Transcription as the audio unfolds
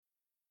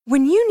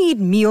When you need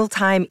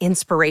mealtime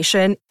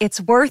inspiration,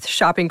 it's worth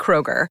shopping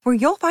Kroger, where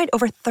you'll find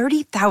over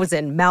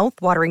 30,000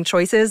 mouth-watering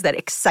choices that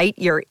excite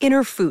your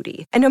inner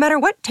foodie. And no matter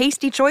what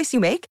tasty choice you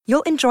make,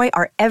 you'll enjoy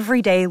our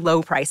everyday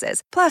low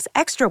prices, plus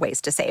extra ways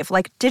to save,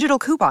 like digital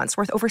coupons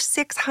worth over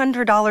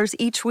 $600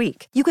 each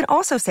week. You can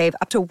also save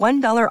up to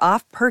 $1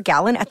 off per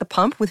gallon at the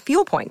pump with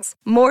fuel points.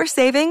 More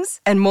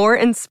savings and more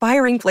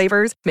inspiring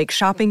flavors make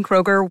shopping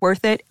Kroger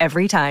worth it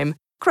every time.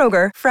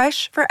 Kroger,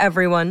 fresh for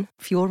everyone.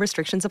 Fuel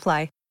restrictions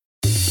apply.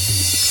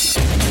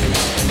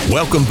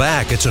 Welcome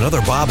back. It's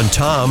another Bob and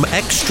Tom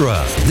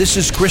Extra. This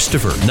is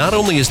Christopher. Not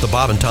only is the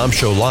Bob and Tom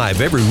Show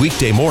live every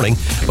weekday morning,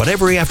 but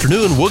every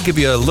afternoon we'll give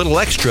you a little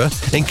extra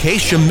in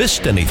case you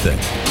missed anything.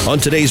 On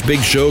today's big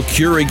show,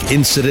 Keurig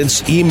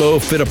incidents, Emo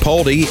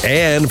Fittipaldi,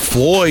 and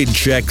Floyd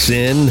checks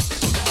in.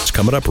 It's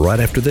coming up right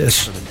after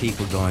this. For the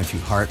people going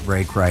through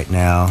heartbreak right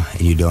now,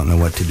 and you don't know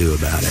what to do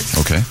about it.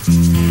 Okay.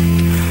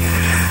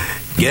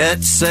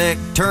 Get sick,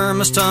 turn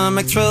my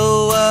stomach,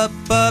 throw up,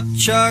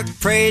 chuck,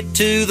 pray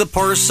to the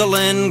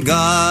porcelain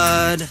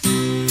god.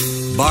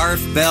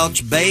 Barf,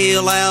 belch,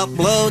 bail out,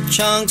 blow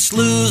chunks,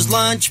 lose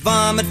lunch,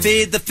 vomit,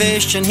 feed the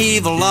fish, and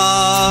heave a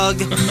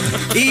log.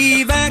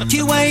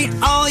 Evacuate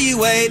all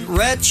you ate,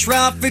 retch,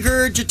 route,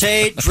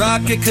 regurgitate,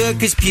 drop your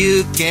cookies,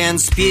 puke,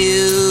 and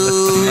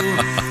spew.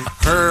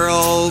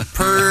 Hurl,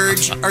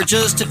 purge are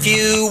just a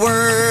few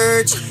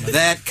words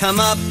that come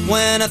up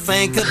when I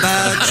think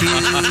about you.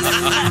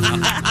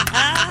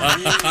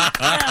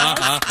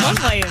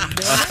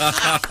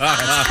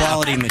 That's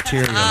quality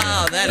material.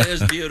 Oh, that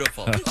is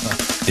beautiful.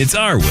 It's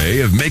our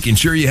way of making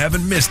sure you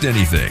haven't missed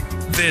anything.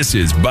 This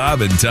is Bob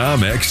and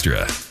Tom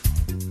Extra.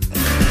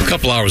 A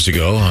couple hours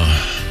ago,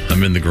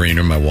 I'm in the green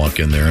room. I walk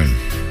in there, and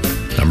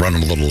I'm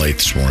running a little late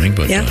this morning,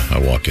 but I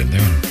walk in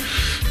there and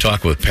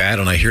talk with Pat,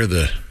 and I hear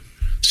the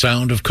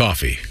sound of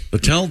coffee. The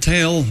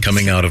telltale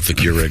coming out of the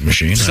Keurig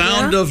machine.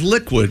 Sound of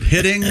liquid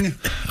hitting.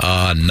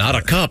 Not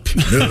a cup.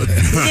 You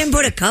didn't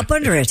put a cup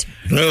under it.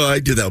 No, I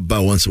do that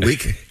about once a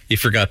week. You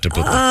forgot to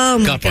put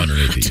the cup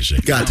underneath it, you see.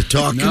 Got to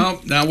talk.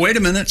 No, now wait a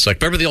minute. It's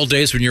like, remember the old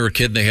days when you were a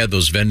kid and they had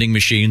those vending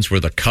machines where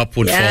the cup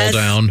would fall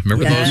down?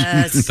 Remember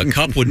those? The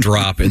cup would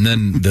drop and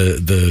then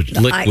the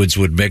liquids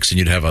would mix and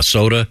you'd have a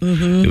soda.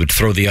 Mm-hmm. It would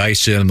throw the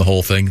ice in and the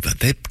whole thing.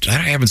 I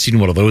haven't seen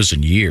one of those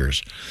in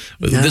years.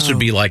 No. This would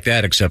be like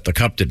that, except the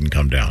cup didn't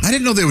come down. I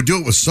didn't know they would do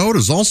it with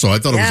sodas also. I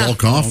thought it was all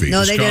coffee.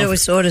 No, they did it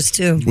with sodas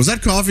too. Was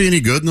that coffee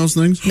any good in those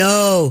things?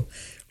 No.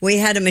 We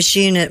had a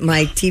machine at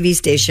my TV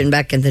station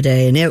back in the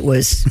day, and it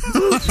was...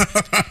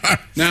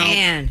 Now,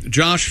 man.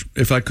 Josh,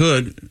 if I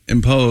could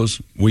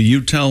impose, will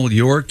you tell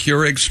your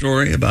Keurig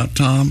story about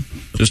Tom?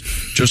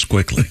 Just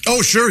quickly.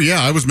 Oh, sure,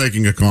 yeah. I was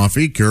making a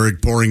coffee,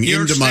 Keurig pouring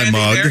into my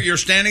mug. You're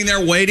standing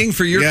there waiting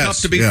for your cup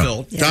to be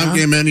filled. Yeah. Tom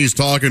came in, he's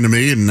talking to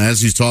me, and as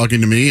he's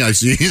talking to me, I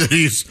see that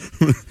he's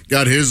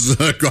got his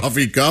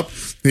coffee cup.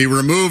 He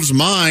removes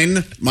my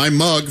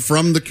mug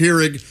from the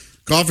Keurig.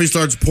 Coffee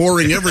starts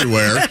pouring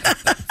everywhere.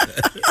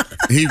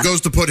 He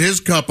goes to put his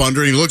cup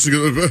under, and he looks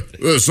and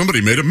goes,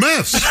 somebody made a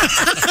mess.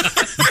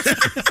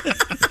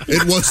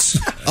 It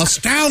was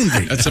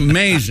astounding. That's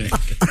amazing.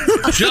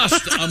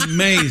 Just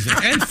amazing.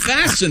 And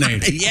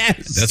fascinating.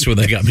 Yes. That's where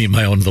they got me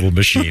my own little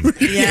machine.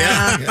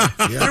 Yeah.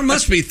 There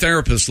must be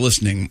therapists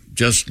listening,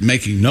 just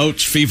making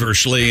notes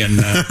feverishly. And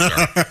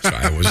sorry,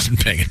 I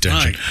wasn't paying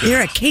attention.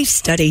 You're a case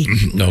study.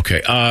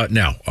 Okay.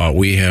 Now,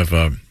 we have...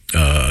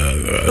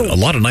 a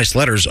lot of nice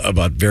letters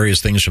about various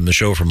things from the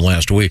show from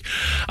last week.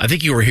 I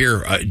think you were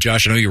here,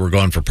 Josh. I know you were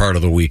gone for part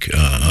of the week.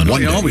 On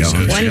one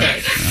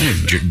day.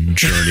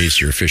 Journeys,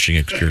 your fishing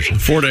excursion.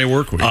 4-day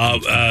work week.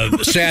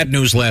 Sad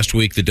news last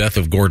week, the death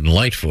of Gordon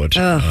Lightfoot.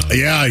 Yeah,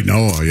 I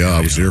know. Yeah,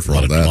 I was here for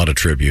all that. A lot of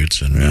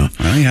tributes. And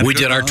we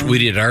did our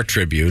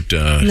tribute.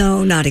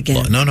 No, not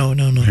again. No.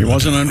 He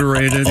wasn't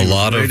underrated. A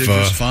lot of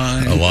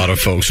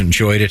folks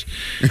enjoyed it.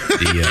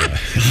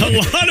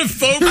 A lot of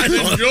folks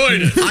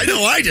enjoyed it. I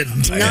know I didn't.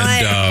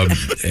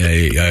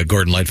 And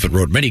Gordon Lightfoot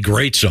wrote many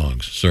great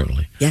songs,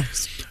 certainly.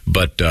 Yes.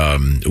 But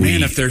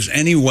if there's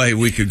any way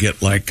we could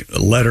get like a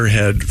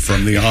letterhead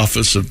from the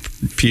office of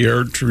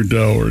Pierre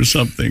Trudeau or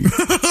something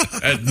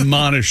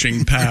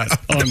admonishing Pat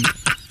on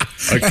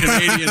a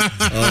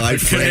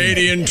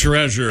Canadian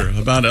treasure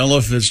about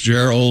Ella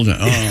Fitzgerald.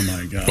 Oh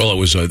my God! Well, it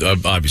was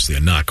obviously a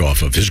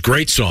knockoff of his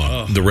great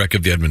song, "The Wreck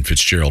of the Edmund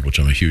Fitzgerald," which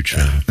I'm a huge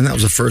fan of. And that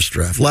was the first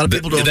draft. A lot of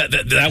people don't.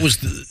 That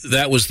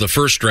was the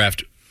first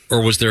draft.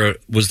 Or was there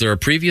a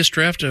previous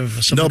draft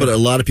of something? No, but a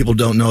lot of people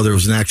don't know there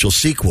was an actual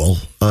sequel.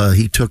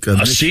 He took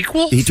a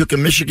sequel? He took a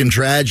Michigan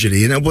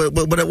tragedy,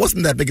 but it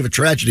wasn't that big of a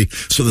tragedy,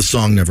 so the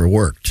song never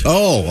worked.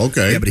 Oh,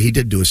 okay. Yeah, but he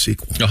did do a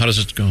sequel. Oh, how does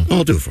it go?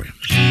 I'll do it for you.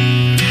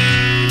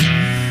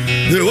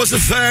 There was a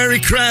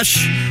fiery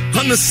crash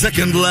on the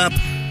second lap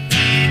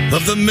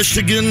of the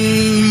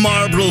Michigan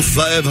Marlboro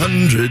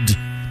 500.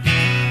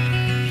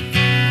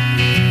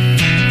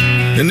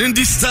 An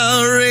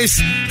Indy-style race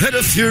at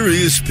a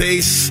furious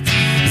pace.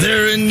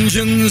 Their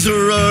engines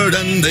roared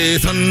and they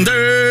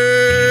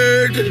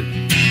thundered.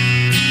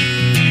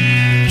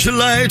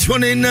 July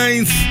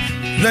 29th,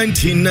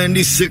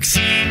 1996,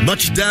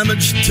 much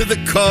damage to the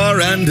car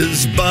and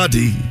his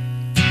body.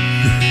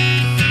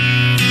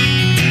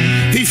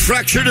 He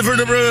fractured a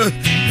vertebra,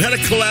 had a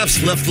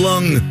collapsed left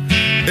lung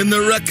in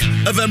the wreck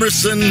of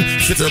Emerson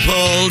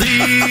Fittipaldi.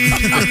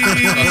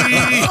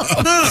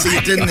 See,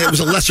 it was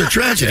a lesser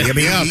tragedy. I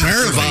mean, he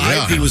survived.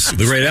 Yeah. He was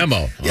the great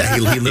Emo. Yeah,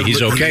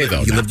 he's okay,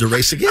 though. He lived to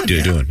race again.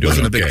 It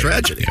wasn't a big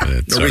tragedy.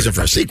 Yeah, no reason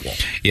for a sequel.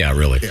 Yeah,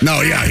 really.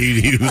 No, yeah,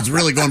 he was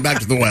really going back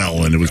to the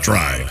well, and it was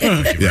dry.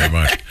 Thank you very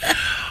much.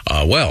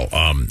 Well,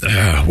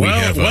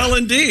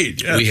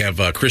 indeed. Yes. We have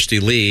Christy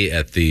Lee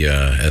at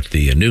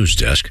the news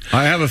desk.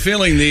 I have a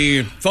feeling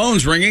the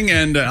phone's ringing,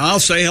 and I'll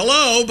say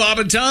hello, Bob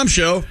and Tom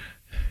Show.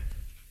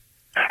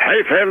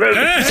 Hey, fellas.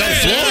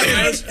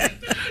 Hey, Floyd.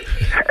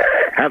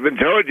 I've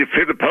enjoyed your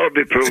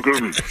Fittipaldi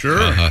program.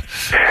 Sure.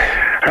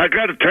 I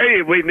got to tell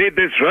you, we need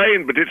this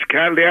rain, but it's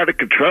kind of out of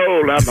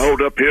control. I'm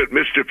holed up here at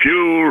Mr.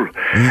 Fuel,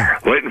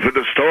 waiting for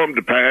the storm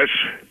to pass.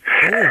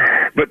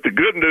 But the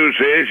good news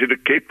is it'll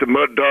keep the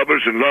mud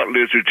daubers and lot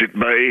lizards at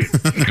bay.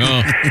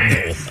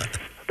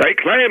 They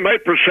claim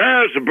April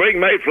showers to bring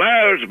May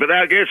flowers, but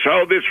I guess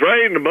all this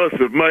rain the month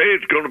of May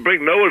is going to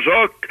bring Noah's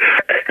Ark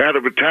out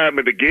of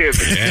retirement again.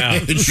 Yeah,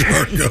 it's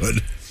sure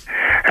good.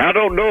 I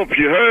don't know if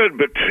you heard,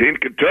 but in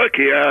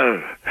Kentucky,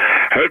 I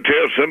heard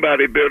tell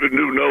somebody built a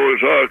new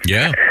Noah's Ark.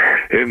 Yeah.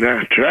 And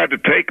I tried to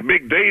take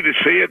Big D to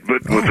see it,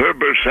 but with her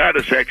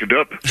bursitis acted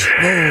up,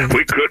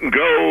 we couldn't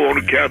go on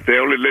account they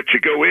only let you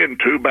go in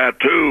 2 by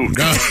 2.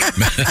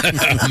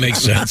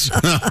 Makes sense.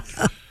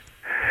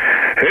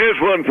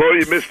 Here's one for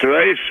you, Mr.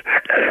 Ace.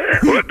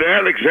 What did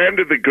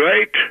Alexander the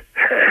Great,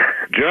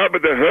 Jabba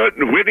the Hutt,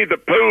 and Winnie the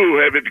Pooh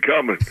have in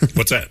common?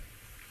 What's that?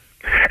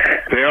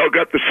 They all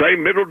got the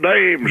same middle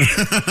names.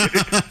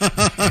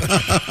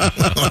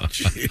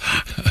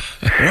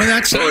 Well,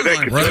 that sounds that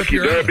like Kentucky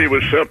Derby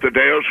was something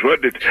else,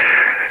 wasn't it?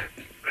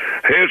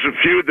 Here's a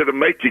few that'll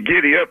make you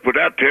giddy up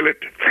without telling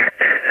it.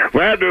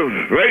 Why do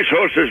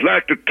racehorses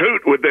like to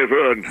toot when they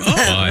run?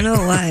 I don't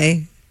know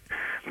why.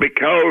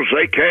 Because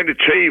they can't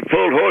achieve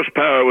full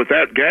horsepower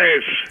without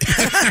gas.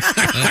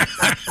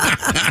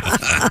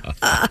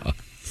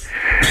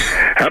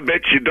 I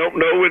bet you don't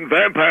know when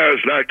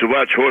vampires like to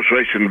watch horse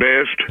racing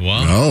best.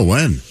 Wow. Oh,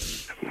 when?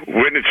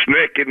 When it's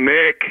neck and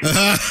neck.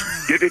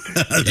 Get it?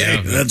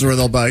 Yeah, that's where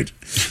they'll bite.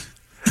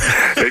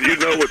 And you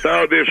know, with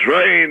all this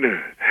rain,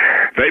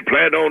 they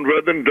plan on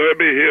running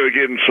Derby here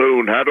again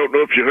soon. I don't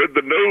know if you heard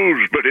the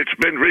news, but it's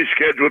been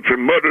rescheduled for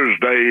Mother's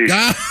Day.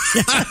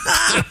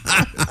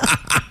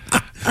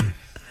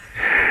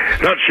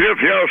 Not sure if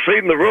y'all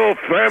seen the royal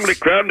family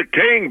crown the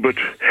king, but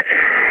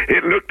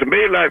it looked to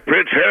me like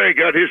Prince Harry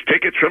got his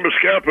tickets from a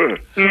scalper.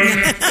 Is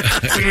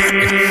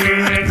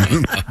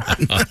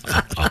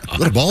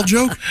that a ball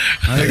joke?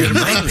 I think it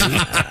might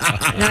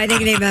be. No, I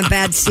think they meant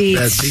bad seats.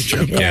 Bad seat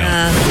joke.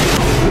 Yeah.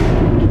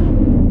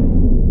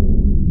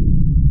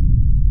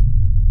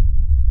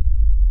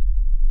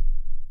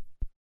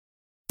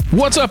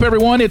 What's up,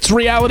 everyone? It's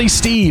Reality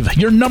Steve,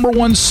 your number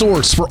one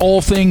source for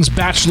all things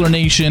Bachelor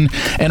Nation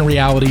and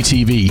reality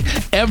TV.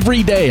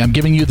 Every day, I'm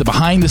giving you the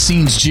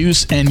behind-the-scenes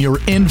juice and your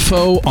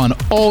info on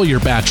all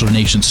your Bachelor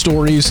Nation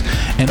stories,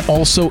 and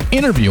also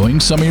interviewing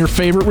some of your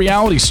favorite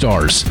reality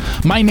stars.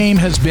 My name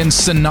has been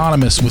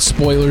synonymous with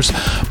spoilers,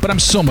 but I'm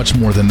so much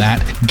more than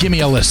that. Give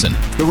me a listen.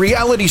 The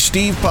Reality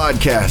Steve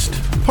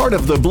Podcast, part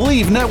of the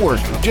Believe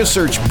Network. Just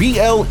search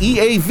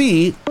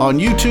BLEAV on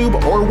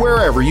YouTube or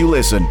wherever you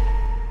listen.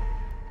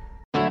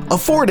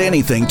 Afford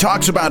Anything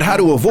talks about how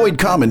to avoid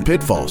common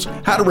pitfalls,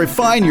 how to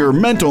refine your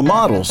mental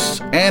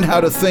models, and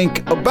how to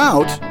think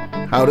about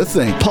how to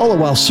think. Paula,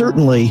 while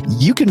certainly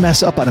you can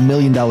mess up on $1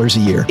 million a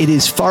year, it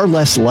is far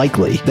less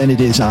likely than it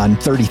is on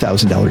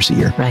 $30,000 a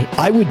year. Right.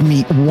 I would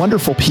meet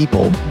wonderful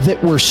people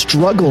that were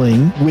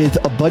struggling with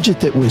a budget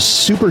that was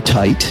super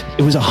tight.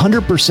 It was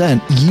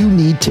 100%. You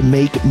need to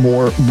make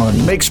more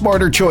money. Make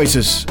smarter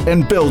choices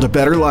and build a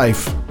better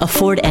life.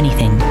 Afford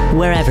Anything,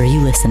 wherever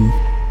you listen.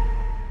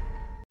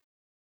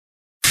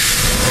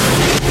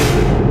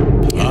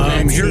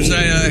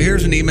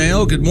 Here's an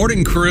email. Good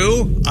morning,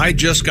 crew. I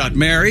just got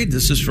married.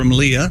 This is from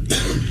Leah.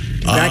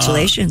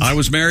 Congratulations. I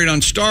was married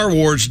on Star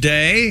Wars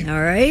Day.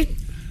 All right.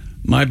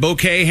 My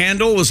bouquet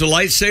handle was a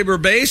lightsaber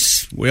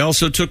base. We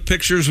also took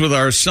pictures with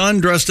our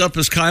son dressed up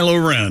as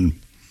Kylo Ren.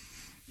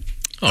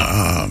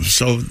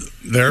 So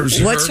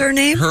there's what's her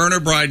name? Her and her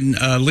bride,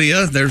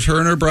 Leah. There's her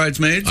and her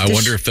bridesmaids. I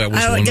wonder if that was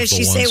one of the ones. Did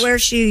she say where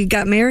she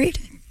got married?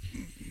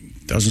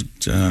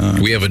 Doesn't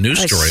we have a news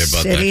story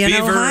about that? In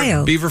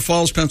Ohio. Beaver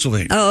Falls,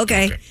 Pennsylvania. Oh,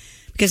 okay.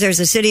 Because there's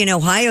a city in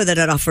Ohio that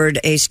had offered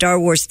a Star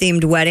Wars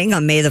themed wedding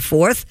on May the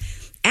 4th.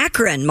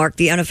 Akron marked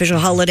the unofficial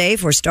holiday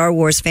for Star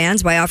Wars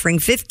fans by offering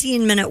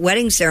 15-minute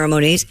wedding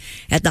ceremonies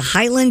at the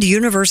Highland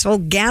Universal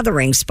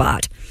Gathering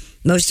Spot.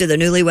 Most of the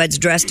newlyweds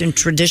dressed in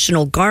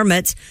traditional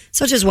garments,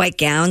 such as white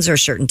gowns or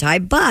shirt and tie,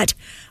 but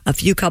a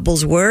few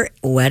couples were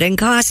wedding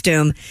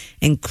costume,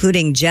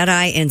 including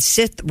Jedi and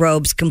Sith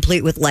robes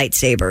complete with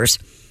lightsabers.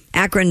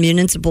 Akron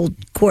Municipal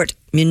Court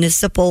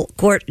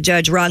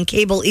Judge Ron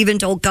Cable even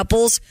told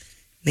couples,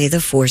 "May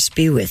the Force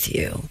be with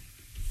you."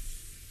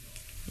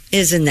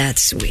 Isn't that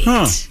sweet?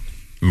 Huh.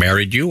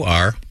 Married you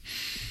are.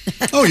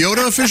 Oh,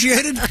 Yoda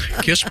officiated?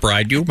 Kiss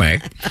bride you may.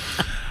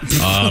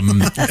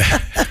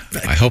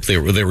 I hope they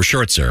were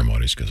short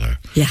ceremonies because I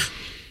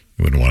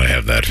wouldn't want to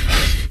have that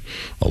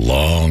a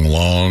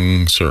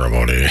long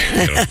ceremony.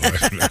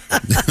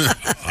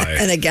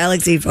 In a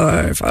galaxy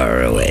far,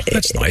 far away.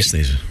 That's nice.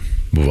 They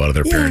move out of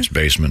their parents'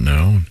 basement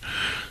now and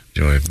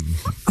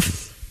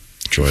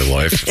enjoy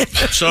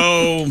life.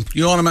 So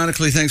you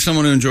automatically think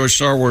someone who enjoys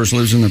Star Wars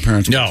lives in their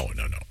parents' basement?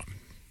 No.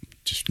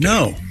 Just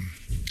no.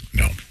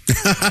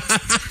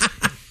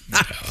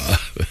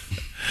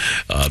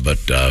 But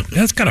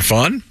that's kind of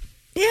fun.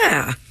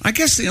 Yeah. I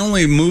guess the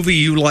only movie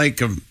you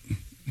like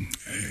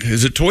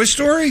is it Toy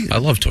Story? I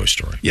love Toy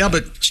Story. Yeah,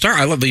 but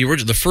I love the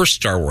original. The first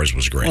Star Wars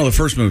was great. Well, the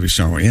first movie,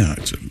 Star Wars, yeah,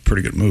 it's a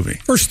pretty good movie.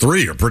 First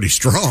three are pretty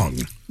strong.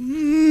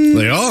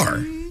 They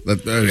are.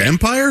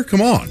 Empire?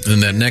 Come on.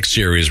 And that next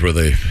series where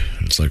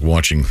it's like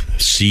watching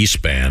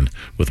C-SPAN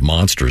with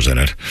monsters in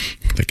it.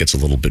 That gets a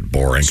little bit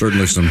boring.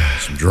 Certainly some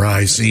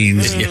dry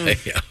scenes.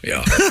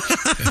 Yeah.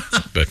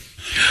 But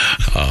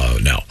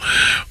now,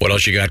 what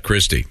else you got,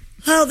 Christy?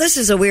 Oh, this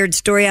is a weird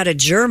story out of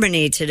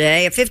Germany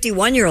today. A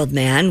 51-year-old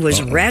man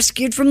was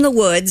rescued from the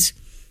woods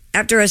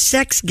after a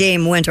sex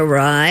game went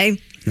awry.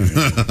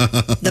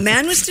 The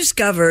man was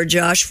discovered,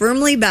 Josh,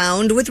 firmly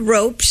bound with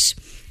ropes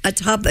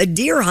atop a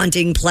deer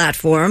hunting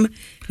platform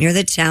near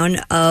the town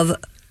of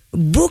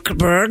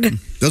Buchberg.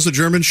 Does a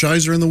German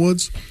Scheiser in the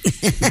woods?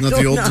 Isn't that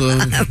the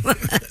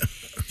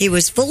old... He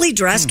was fully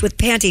dressed with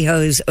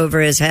pantyhose over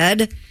his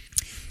head.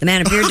 The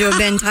man appeared to have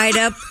been tied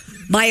up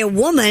by a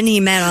woman he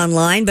met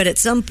online, but at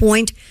some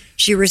point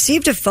she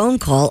received a phone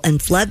call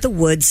and fled the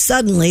woods,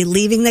 suddenly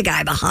leaving the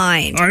guy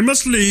behind. I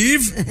must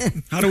leave.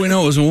 How do we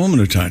know it was a woman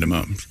who tied him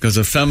up? Because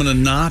a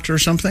feminine knot or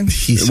something?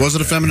 Was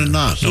it a feminine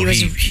knot?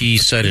 He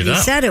set it up.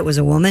 He said it was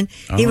a woman.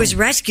 He was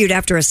rescued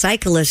after a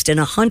cyclist and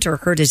a hunter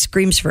heard his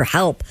screams for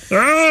help.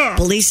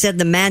 Police said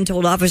the man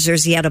told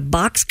officers he had a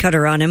box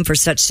cutter on him for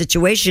such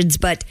situations,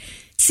 but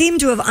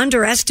seemed to have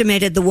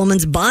underestimated the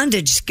woman's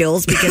bondage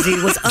skills because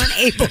he was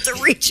unable to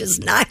reach his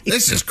knife.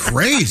 This is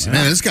crazy,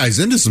 man. This guy's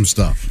into some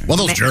stuff. Well,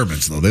 those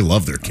Germans, though, they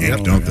love their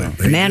camp, don't they?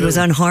 The man was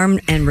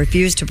unharmed and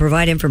refused to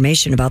provide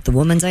information about the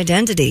woman's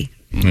identity.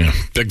 Yeah,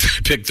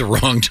 picked the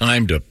wrong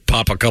time to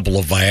pop a couple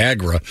of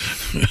Viagra.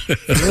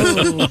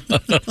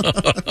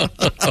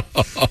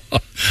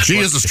 She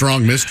is a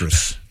strong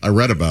mistress. I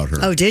read about her.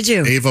 Oh, did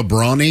you? Ava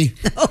Brawny.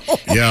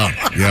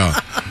 Yeah.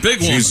 Big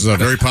one. She's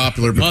very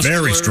popular, but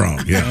very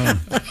strong. Yeah.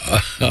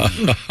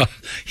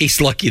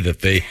 He's lucky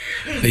that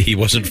he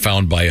wasn't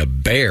found by a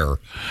bear.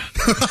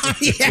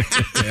 Yeah,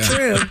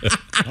 true.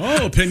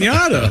 Oh,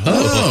 pinata.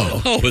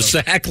 Oh, a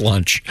sack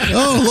lunch.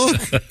 Oh,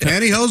 look.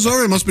 Pantyhose,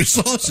 or it must be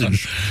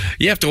sausage.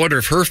 You have to wonder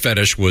if her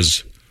fetish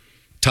was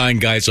tying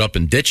guys up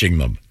and ditching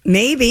them.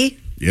 Maybe.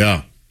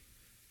 Yeah.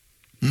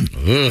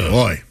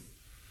 Boy,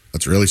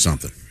 that's really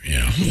something.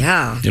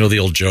 Yeah. You know the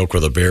old joke where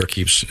the bear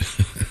keeps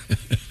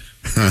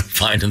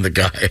finding the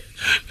guy.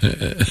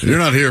 You're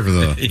not here for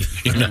the...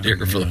 You're not here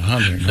for the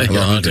hunting.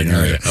 The hunting,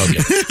 are you?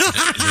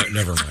 Okay.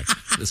 Never mind.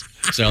 This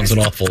sounds an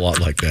awful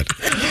lot like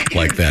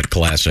that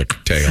classic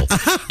tale.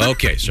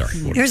 Okay, sorry.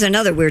 Here's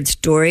another weird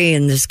story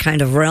in this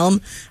kind of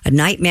realm. A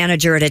night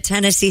manager at a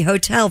Tennessee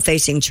hotel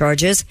facing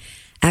charges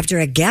after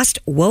a guest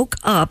woke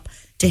up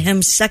to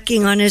him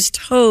sucking on his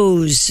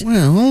toes.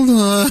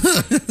 Well,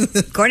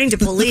 according to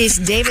police,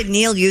 David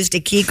Neal used a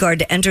key card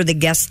to enter the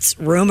guest's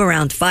room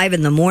around 5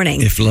 in the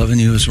morning. If loving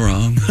you is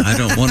wrong, I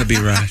don't want to be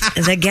right.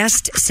 The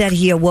guest said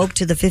he awoke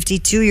to the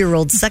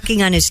 52-year-old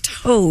sucking on his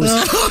toes,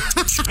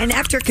 and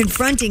after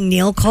confronting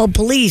Neal, called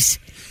police.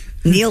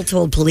 Neal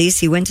told police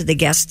he went to the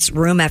guest's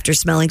room after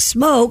smelling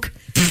smoke.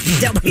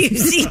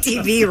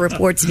 WCTV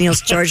reports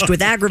Neal's charged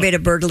with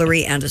aggravated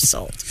burglary and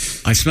assault.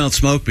 I smelled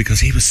smoke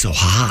because he was so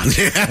hot.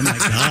 Oh, my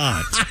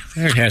God.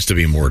 There has to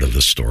be more to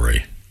the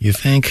story. You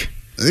think?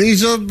 He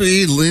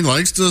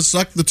likes to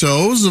suck the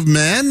toes of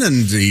men,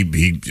 and he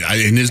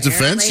in his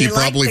defense, he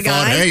probably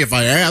thought, hey, if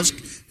I ask,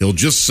 he'll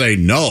just say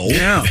no.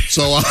 Yeah.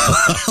 So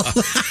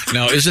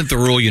now, isn't the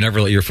rule you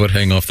never let your foot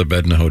hang off the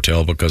bed in a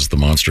hotel because the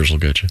monsters will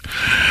get you?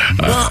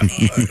 Well,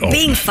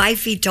 being 5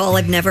 feet tall,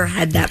 I've never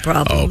had that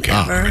problem. Okay.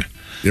 Ever.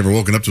 You ever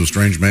woken up to a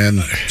strange man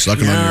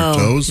sucking on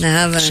your toes?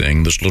 Never.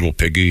 Saying this little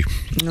piggy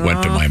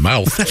went to my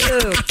mouth.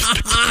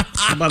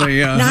 How about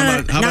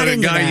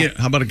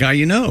a guy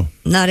you know?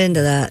 Not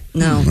into that.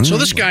 No. So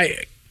this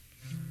guy,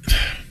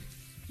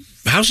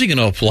 how's he going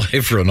to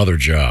apply for another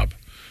job?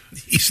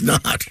 He's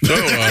not. So,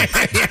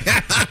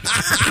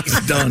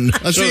 he's done.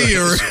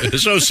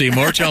 So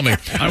Seymour, tell me,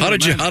 how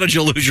did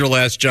you lose your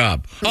last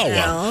job? Oh,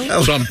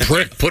 well, some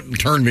prick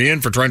turned me in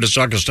for trying to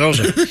suck his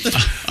toes.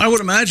 I would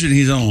imagine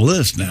he's on a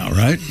list now,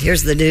 right?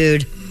 Here's the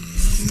dude.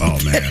 Oh,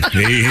 man.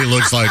 He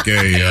looks like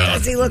a...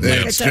 Does he look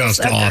like it's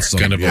just awesome.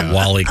 Kind of a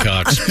Wally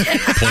Cox,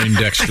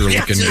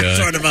 Poindexter-looking guy.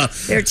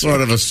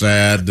 Sort of a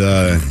sad...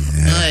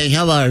 Hi,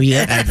 how are you?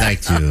 I'd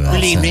like to...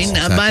 Good evening.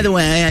 By the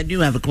way, I do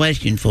have a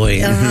question for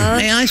you.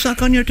 May I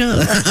suck on your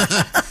toes?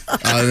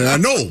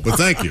 No, but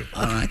thank you.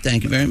 All right,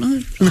 thank you very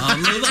much. I'll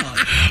move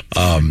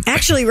on.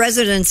 Actually,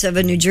 residents of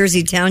a New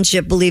Jersey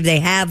township believe they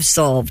have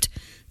solved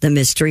the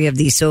mystery of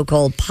the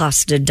so-called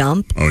pasta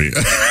dump. Oh, yeah.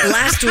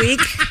 Last week,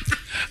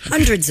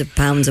 hundreds of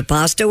pounds of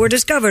pasta were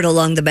discovered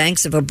along the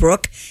banks of a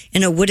brook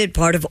in a wooded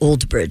part of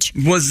Old Bridge.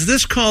 Was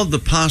this called the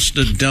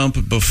pasta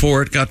dump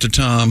before it got to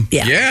Tom?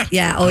 Yeah.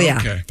 Yeah. Oh, yeah.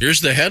 Okay.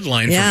 Here's the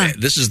headline. Yeah.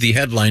 This is the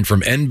headline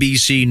from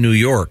NBC New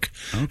York.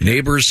 Okay.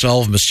 Neighbors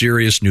solve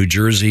mysterious New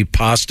Jersey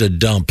pasta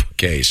dump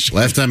case.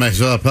 Last time I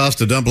saw a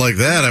pasta dump like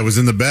that, I was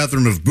in the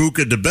bathroom of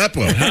Buca de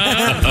Beppo.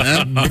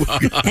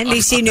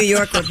 NBC New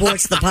York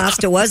reports the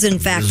pasta was in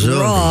fact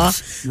raw,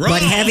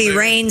 but heavy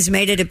rains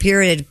made it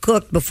appear it had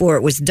cooked before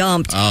it was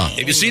dumped. Have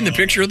you seen the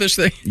picture of this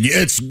thing?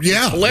 Yeah, it's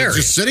hilarious.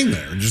 It's just sitting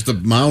there, just a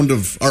mound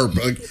of,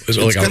 it's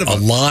like kind of a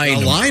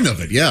line, a line of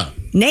it. Yeah.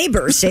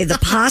 Neighbors say the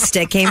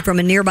pasta came from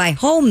a nearby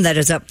home that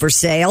is up for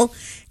sale.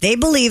 They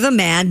believe a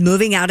man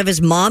moving out of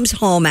his mom's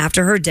home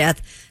after her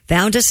death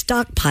found a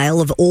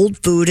stockpile of old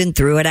food and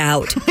threw it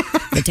out.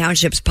 The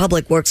township's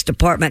public works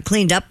department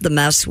cleaned up the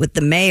mess, with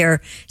the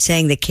mayor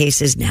saying the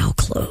case is now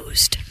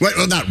closed. Wait,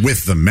 well, not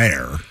with the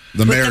mayor.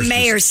 The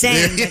mayor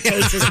saying the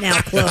case is now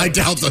closed. I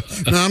doubt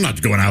No, I'm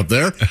not going out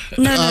there.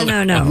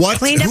 No. What?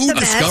 Cleaned up Who the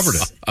discovered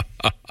mess. it?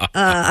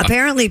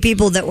 Apparently,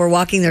 people that were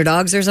walking their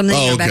dogs or something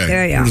Oh, okay. back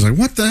there. Yeah. I was like,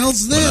 what the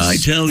hell's this? When I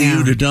tell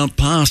you to dump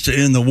pasta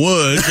in the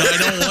woods, I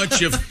don't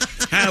want you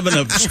having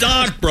a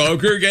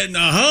stockbroker getting a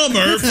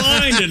Hummer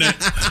finding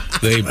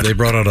it. They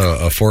brought out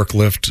a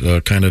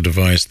forklift kind of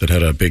device that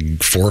had a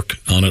big fork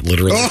on it,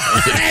 literally.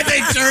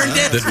 They turned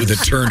it.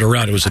 That turned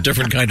around. It was a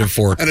different kind of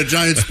fork. And a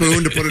giant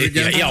spoon to put it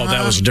again. Yeah,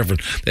 that was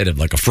different. They had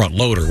like a front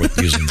loader with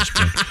using the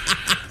spoon.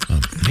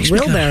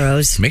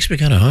 Wheelbarrows. Makes me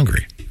kind of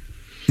hungry.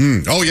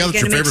 Oh, yeah,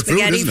 that's your favorite food,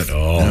 isn't it?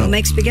 We'll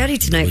make spaghetti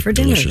tonight for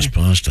dinner. Delicious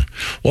pasta.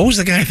 What was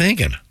the guy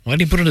thinking? Why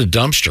did he put it in a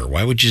dumpster?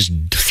 Why would you just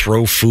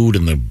throw food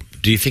in the...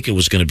 Do you think it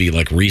was going to be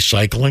like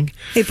recycling?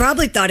 He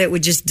probably thought it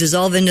would just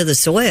dissolve into the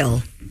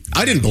soil.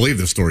 I didn't believe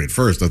this story at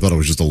first. I thought it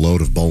was just a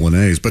load of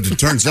bolognese, but it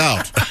turns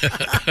out...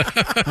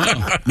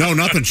 No,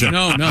 nothing, Chip.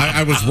 No.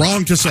 I was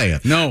wrong to say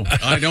it. No,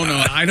 I don't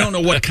know. I don't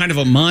know what kind of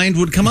a mind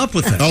would come up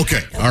with that.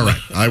 Okay, all right.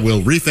 I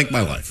will rethink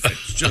my life.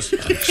 It's just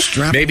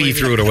extrapolated. Maybe he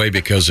threw it away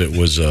because it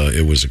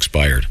was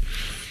expired.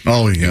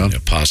 Oh, yeah.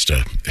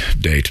 Pasta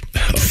date.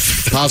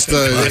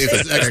 Pasta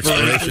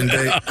expiration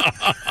date.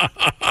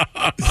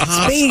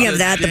 Speaking of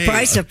that, the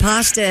price of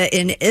pasta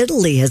in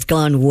Italy has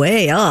gone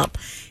way up.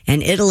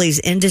 And Italy's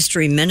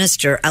industry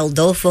minister,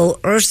 Adolfo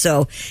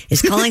Urso,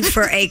 is calling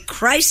for a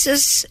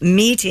crisis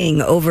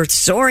meeting over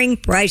soaring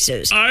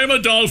prices. I'm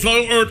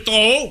Adolfo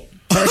Urso.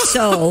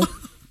 Urso.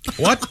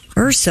 What?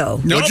 Urso.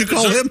 What'd you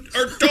call him?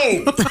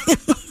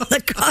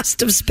 The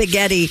cost of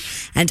spaghetti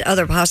and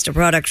other pasta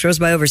products rose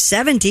by over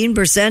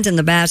 17% in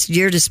the past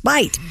year,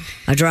 despite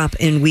a drop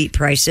in wheat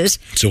prices.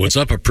 So it's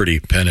up a pretty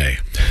penny.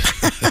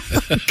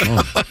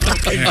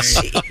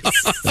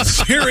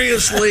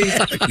 Seriously?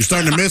 You're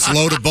starting to miss a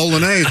load of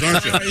bolognese,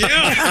 aren't you?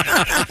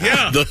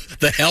 Yeah.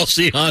 The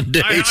halcyon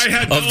days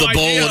of the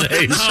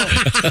bolognese.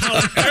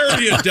 How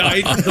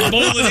erudite the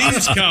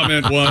bolognese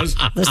comment was.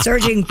 The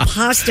surging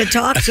pasta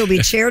talks will be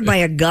chaired by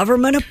a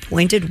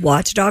government-appointed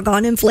watchdog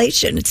on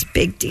inflation. It's a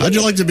big deal. How'd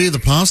you like to be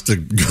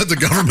the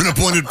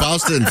government-appointed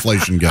pasta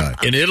inflation guy?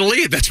 In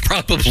Italy, that's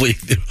probably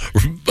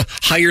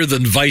higher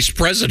than vice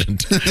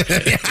president.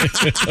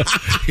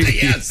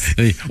 Yes.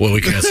 Well,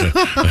 we can't say.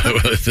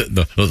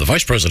 The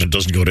vice president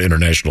doesn't go to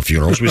international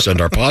funerals. We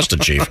send our pasta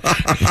chief.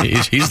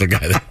 He's the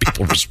guy that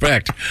people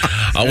respect.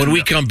 When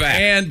we come back.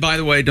 And by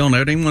the way, don't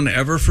let anyone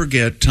ever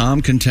forget,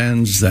 Tom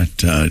contends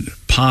that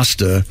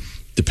pasta,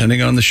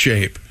 depending on the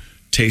shape,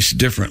 tastes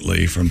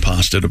differently from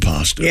pasta to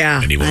pasta.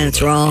 Yeah, and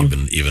it's wrong.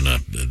 Even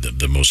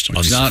the most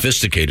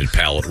unsophisticated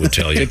palate would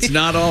tell you. It's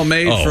not all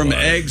made from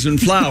eggs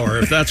and flour,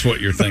 if that's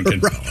what you're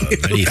thinking.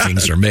 Many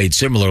things are made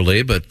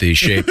similarly, but the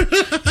shape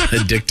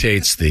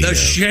dictates the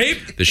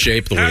shape. The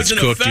shape, the way has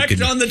it's an cooked.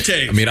 effect on the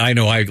taste. I mean, I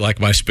know I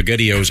like my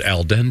SpaghettiOs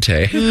al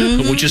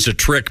dente, which is a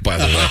trick, by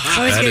the way.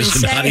 That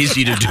is not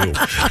easy to do.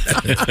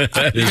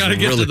 You got to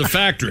get to the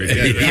factory.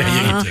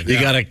 You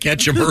got to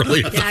catch them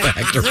early at the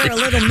factory. They're a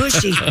little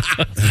mushy.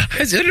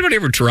 Has anybody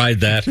ever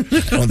tried that?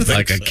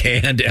 Like a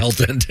canned al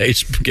dente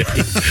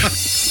spaghetti.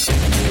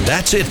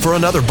 That's it for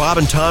another Bob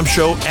and Tom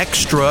Show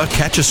Extra.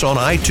 Catch us on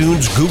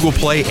iTunes, Google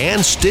Play,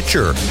 and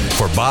Stitcher.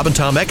 For Bob and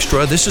Tom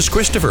Extra, this is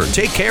Christopher.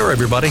 Take care,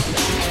 everybody.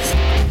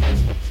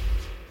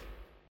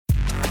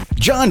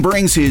 John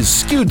brings his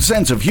skewed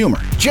sense of humor.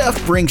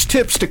 Jeff brings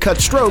tips to cut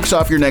strokes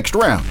off your next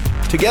round.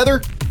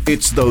 Together,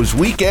 it's those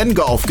weekend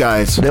golf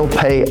guys. They'll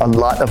pay a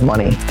lot of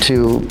money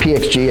to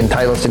PXG and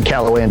Titleist and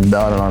Callaway and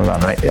on and on and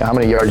on, right? How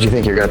many yards do you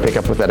think you're going to pick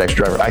up with that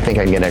extra driver? I think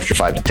I can get an extra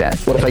 5 to 10.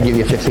 What if I give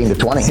you 15 to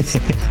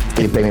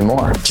 20? You pay me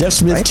more. Jeff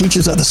Smith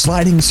teaches on the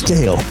sliding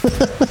scale.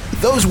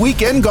 Those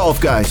Weekend Golf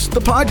Guys,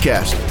 the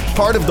podcast,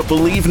 part of the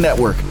Believe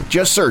Network.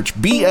 Just search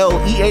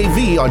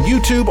BLEAV on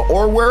YouTube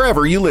or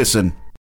wherever you listen.